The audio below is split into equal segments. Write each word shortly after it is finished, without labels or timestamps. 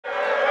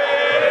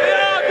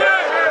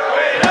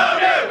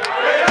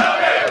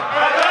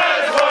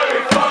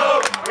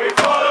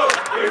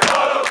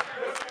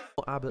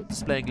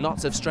displaying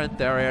lots of strength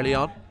there early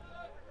on.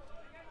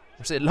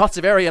 We're seeing lots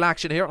of aerial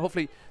action here.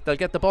 Hopefully they'll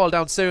get the ball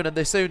down soon, and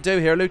they soon do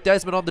here. Luke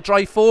Desmond on the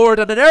drive forward,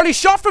 and an early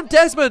shot from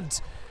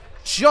Desmond,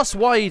 just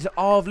wide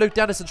of Luke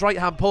Dennison's right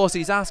hand post.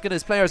 He's asking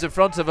his players in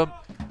front of him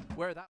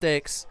where that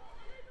takes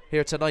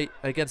here tonight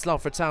against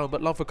Longford Town,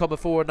 but Longford coming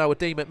forward now with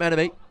Dean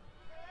McMenemy.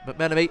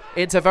 McMenemy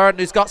into Verdon,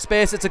 who's got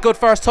space. It's a good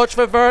first touch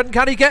for Verdon.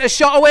 Can he get a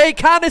shot away?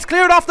 Can. It's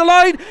cleared off the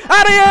line.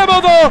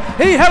 Adeyemo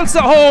though, he helps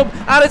it home,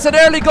 and it's an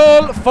early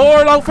goal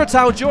for Longford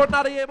Town. Jordan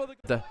Adeyemo.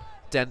 The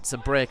dents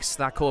and breaks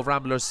that Cobh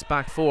Ramblers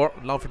back four.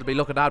 Longford will be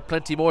looking to add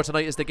plenty more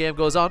tonight as the game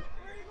goes on.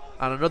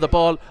 And another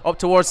ball up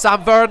towards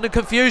Sam Verdon, and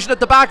confusion at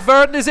the back.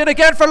 Verdon is in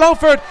again for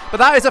Longford, but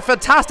that is a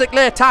fantastic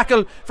late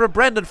tackle from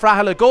Brendan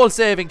Frahel. A goal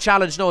saving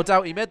challenge, no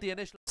doubt. He made the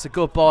initial. It's a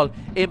good ball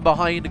in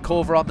behind, and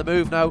Cobh on the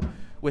move now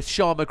with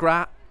Sean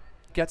McGrath.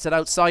 Gets it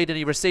outside, and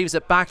he receives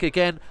it back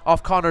again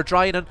off Conor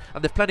Drynan,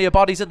 and there's plenty of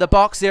bodies in the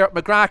box here.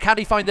 McGrath, can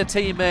he find a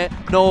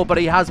teammate? No, but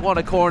he has won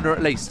a corner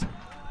at least.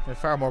 A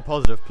far more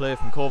positive play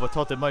from Cobh. I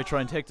thought they might try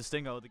and take the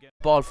sting out of the game.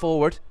 Ball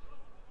forward.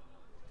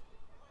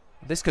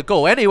 This could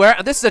go anywhere,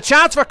 and this is a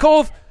chance for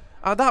Cobh,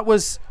 and that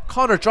was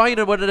Conor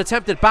Drynan with an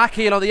attempted back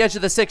heel on the edge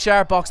of the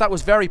 6-yard box. That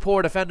was very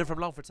poor defending from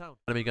Longford Town.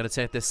 And we're going to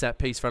take this set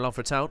piece for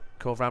Longford Town.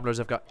 Cobh Ramblers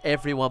have got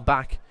everyone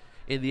back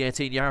in the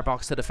 18-yard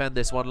box to defend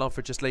this one.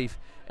 Longford just leave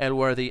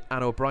Elworthy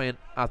and O'Brien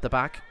at the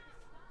back.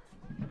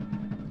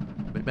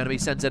 McMenemy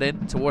sends it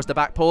in towards the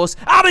back post.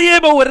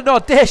 Adeyemo with an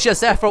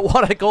audacious effort.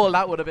 What a goal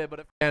that would have been.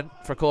 But again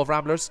for Cobh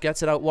Ramblers,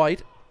 gets it out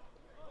wide.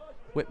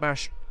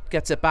 Whitmarsh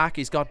gets it back.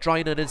 He's got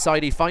Drynan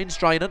inside. He finds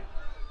Drynan.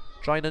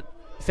 Drynan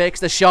fakes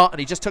the shot, and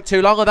he just took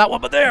too long on that one.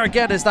 But there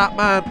again is that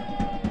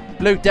man,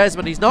 Luke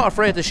Desmond. He's not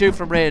afraid to shoot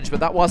from range, but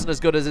that wasn't as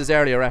good as his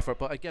earlier effort.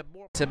 But again,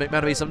 more to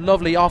McMenemy. Some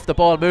lovely off the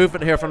ball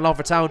movement here from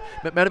Longford Town.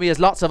 McMenemy has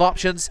lots of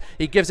options.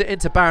 He gives it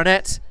into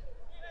Barnett.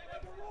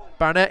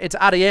 Barnett into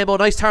Adeyemo.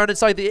 Nice turn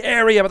inside the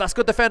area, but that's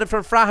good defending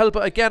from Frahel.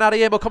 But again,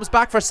 Adeyemo comes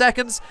back for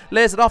seconds,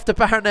 lays it off to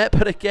Barnett.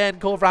 But again,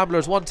 Cobh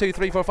Ramblers 1, 2,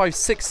 3, 4, 5,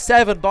 6,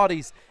 7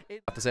 bodies. I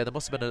have to say, there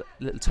must have been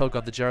a little tug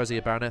on the jersey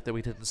of Barnett that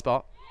we didn't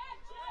spot.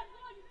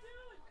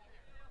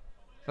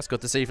 That's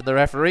good to see from the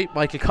referee.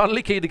 Michael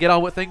Connolly, keen to get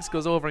on with things,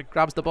 goes over and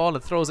grabs the ball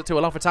and throws it to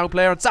a Longford Town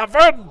player. And Sam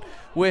Verdon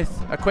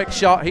with a quick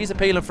shot. He's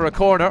appealing for a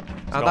corner,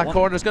 and that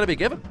corner is going to be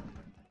given.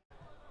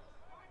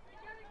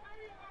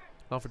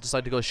 Longford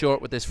decide to go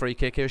short with this free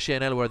kick. Here's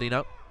Shane Elworthy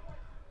now.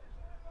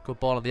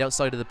 Good ball on the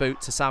outside of the boot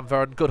to Sam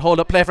Verdon. Good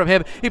hold up play from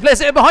him. He plays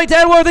it in behind to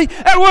Elworthy.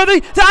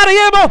 Elworthy to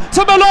Adeyemo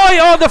to Malloy.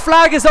 Oh, the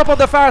flag is up on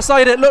the far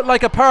side. It looked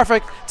like a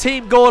perfect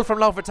team goal from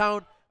Longford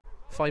Town.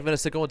 5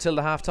 minutes to go until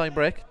the half-time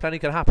break. Plenty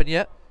can happen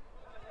yet.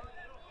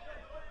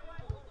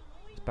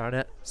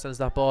 Barnett sends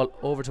that ball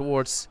over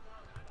towards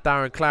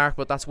Darren Clark,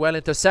 but that's well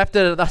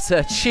intercepted, and that's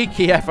a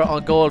cheeky effort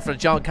on goal from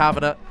John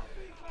Kavanagh.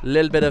 A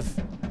little bit of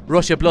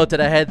rush of blood to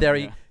the head there.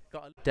 He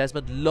got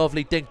Desmond,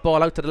 lovely dink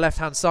ball out to the left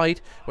hand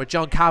side where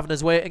John Kavanagh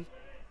is waiting.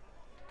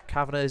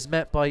 Kavanagh is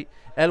met by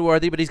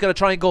Elworthy, but he's going to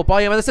try and go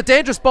by him, and it's a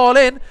dangerous ball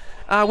in.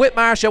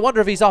 Whitmarsh, I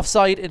wonder if he's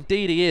offside.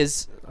 Indeed he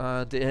is,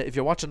 and if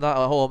you're watching that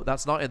at home,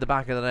 that's not in the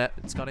back of the net,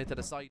 it's gone into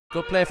the side.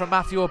 Good play from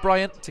Matthew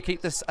O'Brien to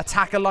keep this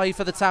attack alive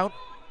for the Town.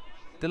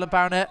 Dylan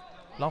Barnett,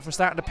 Longford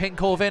starting to pin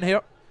Cobh in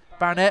here.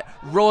 Barnett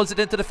rolls it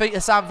into the feet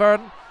of Sam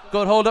Verdon.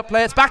 Good hold up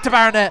play. It's back to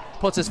Barnett.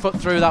 Puts his foot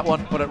through that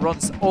one, but it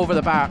runs over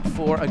the bar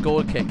for a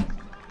goal kick.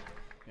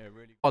 Yeah,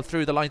 really. All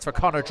through the lines for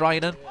Conor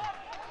Drynan,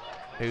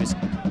 who's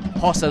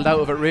hustled out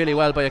of it really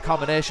well by a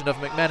combination of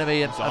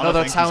McMenemy and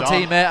another Town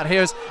teammate. And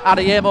here's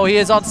Adeyemo. He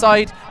is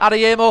onside.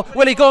 Adeyemo,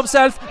 will he go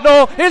himself?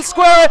 No, he'll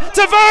square it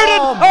to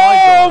Verdon.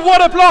 Oh,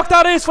 what a block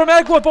that is from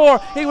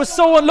Egwabor. He was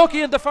so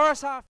unlucky in the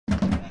first half.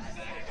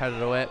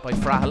 Headed away by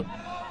Frahel.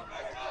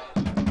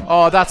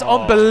 Oh, that's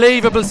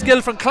unbelievable skill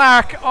from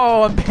Clark.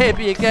 Oh, and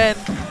maybe again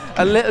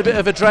a little bit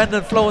of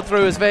adrenaline flowing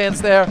through his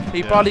veins there.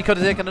 He probably could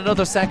have taken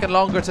another second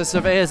longer to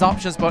survey his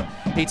options, but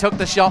he took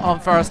the shot on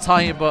first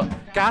time. But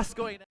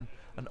Gascoigne,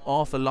 an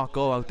awful lot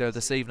go out there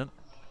this evening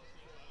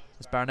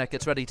as Barnett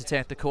gets ready to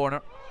take the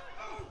corner.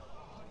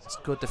 It's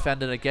good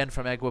defending again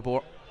from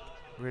Egwabor.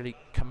 Really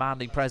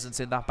commanding presence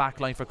in that back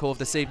line for Cobh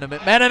this evening.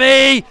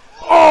 McMenemy!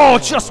 Oh,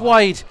 just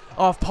wide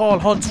of Paul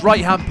Hunt's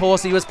right hand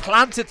post. He was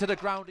planted to the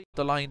ground.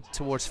 The line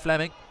towards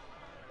Fleming.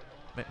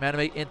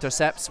 McMenemy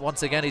intercepts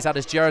once again. He's had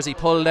his jersey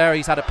pulled there.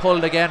 He's had it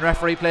pulled again.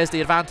 Referee plays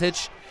the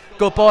advantage.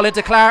 Good ball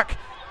into Clark.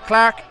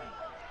 Clark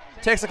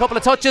takes a couple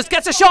of touches,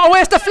 gets a shot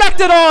away. It's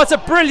deflected. Oh, it's a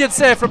brilliant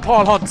save from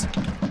Paul Hunt.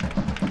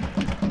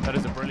 That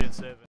is a brilliant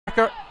save.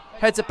 Barker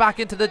heads it back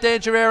into the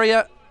danger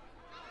area.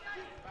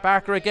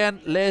 Barker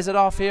again lays it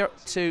off here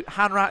to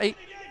Hanratty.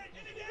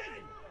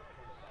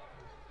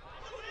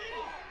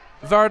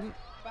 Verdon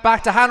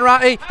back to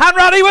Hanratty.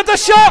 Hanratty with the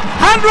shot.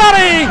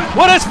 Hanratty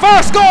with his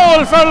first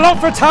goal for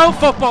Longford Town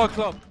Football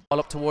Club. All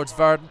up towards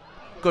Verdon.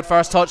 Good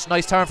first touch.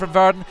 Nice turn from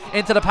Verdon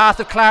into the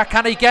path of Clark.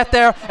 Can he get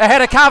there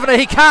ahead of Kavanagh?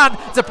 He can.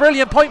 It's a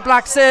brilliant point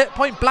blank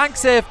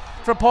save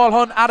from Paul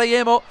Hunt.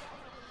 Adeyemo,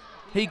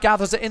 he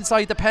gathers it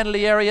inside the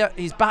penalty area.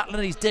 He's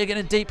battling. He's digging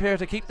in deep here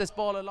to keep this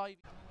ball alive.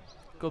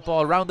 Good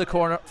ball round the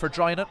corner for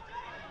Drynan.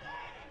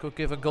 Good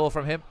give and go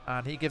from him,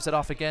 and he gives it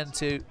off again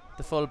to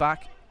the full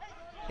back.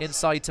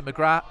 Inside to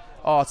McGrath.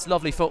 Oh, it's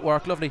lovely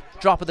footwork, lovely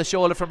drop of the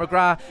shoulder from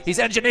McGrath. He's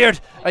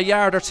engineered a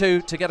yard or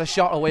two to get a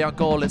shot away on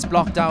goal. It's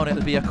blocked down,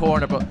 it'll be a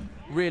corner, but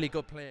really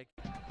good play.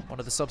 One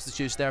of the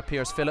substitutes there,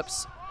 Piers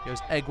Phillips. Here's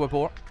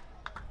Egwabor.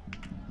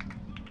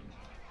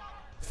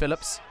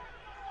 Phillips.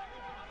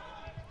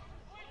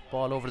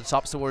 Ball over the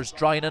top towards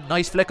Drynan.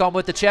 Nice flick on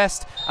with the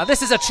chest. And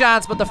this is a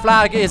chance, but the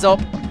flag is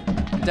up.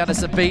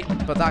 Denison beaten,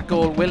 but that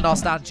goal will not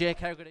stand. Jake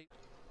Haugerty.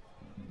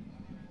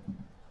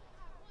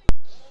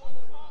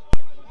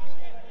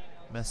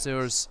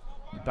 Messrs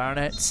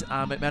Barnett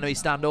and McMenemy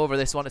stand over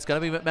this one. It's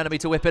going to be McMenemy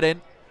to whip it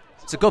in.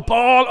 It's a good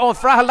ball. Oh,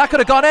 Frahel, that could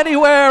have gone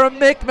anywhere. And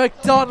Mick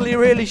McDonnelly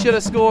really should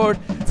have scored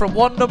from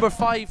one number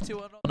 5 to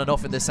another.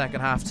 Enough in the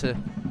second half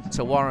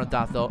to warrant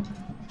that, though.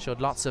 Showed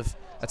lots of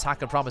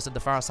attack and promise in the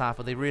first half,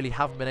 but they really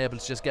haven't been able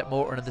to just get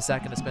motoring in the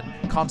second. It's been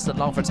constant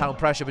Longford Town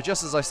pressure, but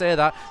just as I say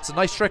that, it's a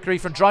nice trickery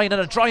from Drynan,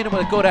 and Drynan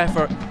with a good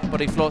effort, but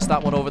he floats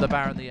that one over the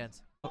bar in the end.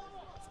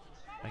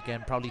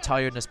 Again, probably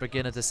tiredness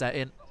beginning to set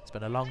in. It's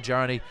been a long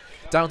journey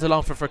down to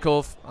Longford for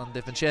Cobh, and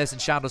they've been chasing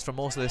shadows for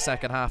most of the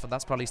second half, and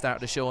that's probably starting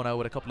to show now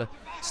with a couple of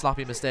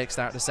sloppy mistakes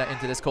starting to set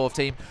into this Cobh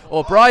team.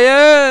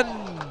 O'Brien!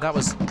 That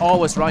was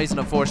always rising,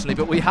 unfortunately,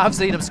 but we have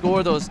seen him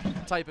score those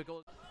type of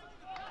goals.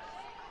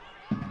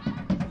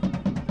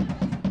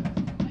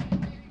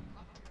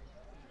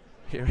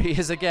 Here he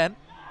is again.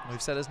 We've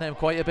said his name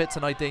quite a bit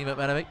tonight, Dean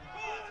McMenemy.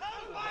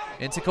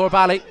 Into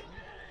Corbally.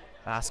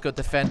 That's good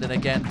defending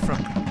again from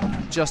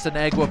Justin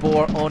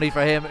Egwabor, only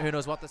for him. Who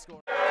knows what the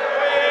score.